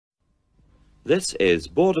This is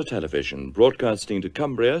Border Television, broadcasting to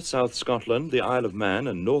Cumbria, South Scotland, the Isle of Man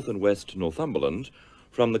and North and West Northumberland,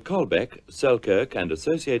 from the Colbeck, Selkirk and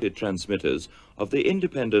associated transmitters of the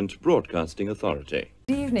Independent Broadcasting Authority.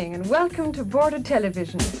 Good evening and welcome to Border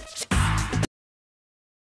Television.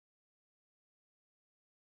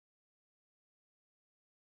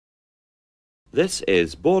 This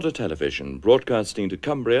is Border Television, broadcasting to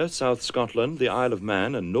Cumbria, South Scotland, the Isle of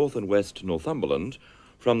Man and North and West Northumberland,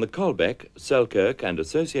 from the Colbeck, Selkirk and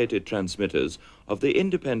associated transmitters of the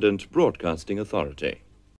Independent Broadcasting Authority.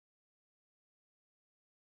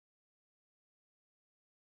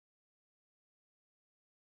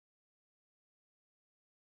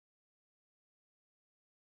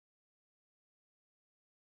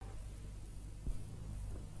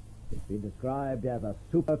 It's been described as a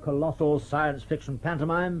super-colossal science fiction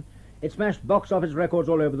pantomime. It smashed box office records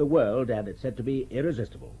all over the world, and it's said to be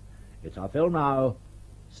irresistible. It's our film now,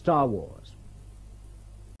 Star Wars.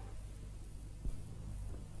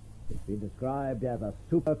 It's been described as a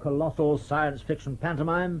super-colossal science fiction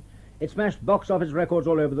pantomime. It smashed box office records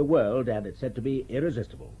all over the world, and it's said to be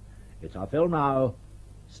irresistible. It's our film now,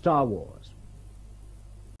 Star Wars.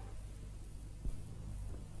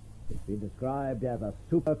 It's been described as a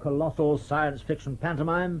super-colossal science fiction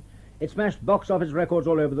pantomime. It smashed box office records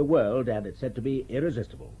all over the world, and it's said to be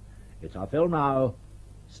irresistible. It's our film now,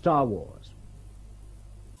 Star Wars.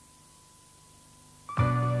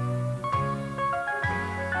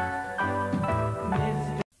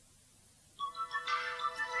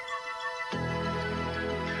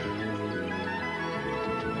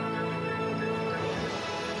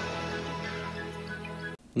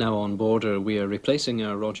 Now on Border, we are replacing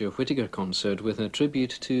our Roger Whittaker concert with a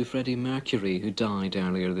tribute to Freddie Mercury, who died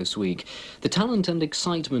earlier this week. The talent and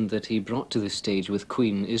excitement that he brought to the stage with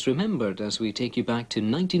Queen is remembered as we take you back to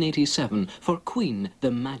 1987 for Queen, The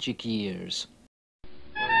Magic Years.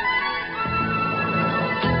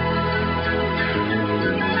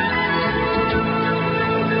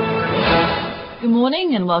 Good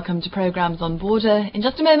morning and welcome to Programmes on Border. In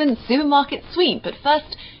just a moment, Supermarket Sweep, but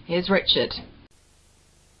first, here's Richard.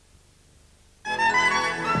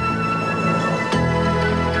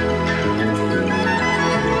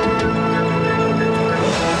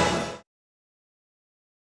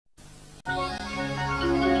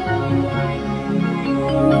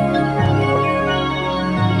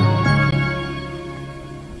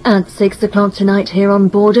 At 6 o'clock tonight here on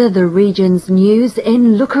Border, the region's news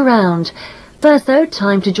in Look Around. First though,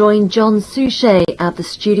 time to join John Suchet at the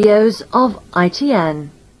studios of ITN.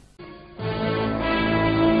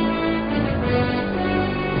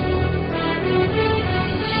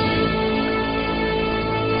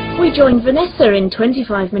 We joined Vanessa in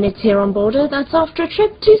 25 minutes here on Border. That's after a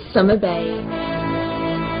trip to Summer Bay.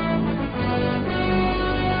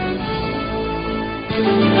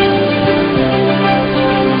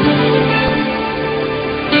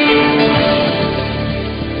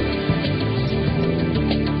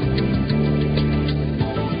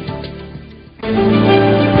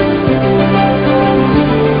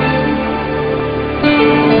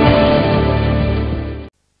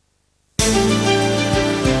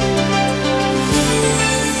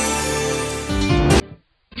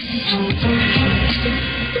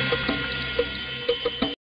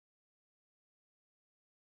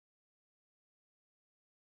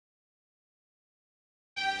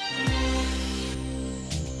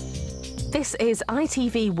 This is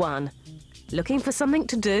ITV1. Looking for something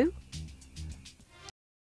to do?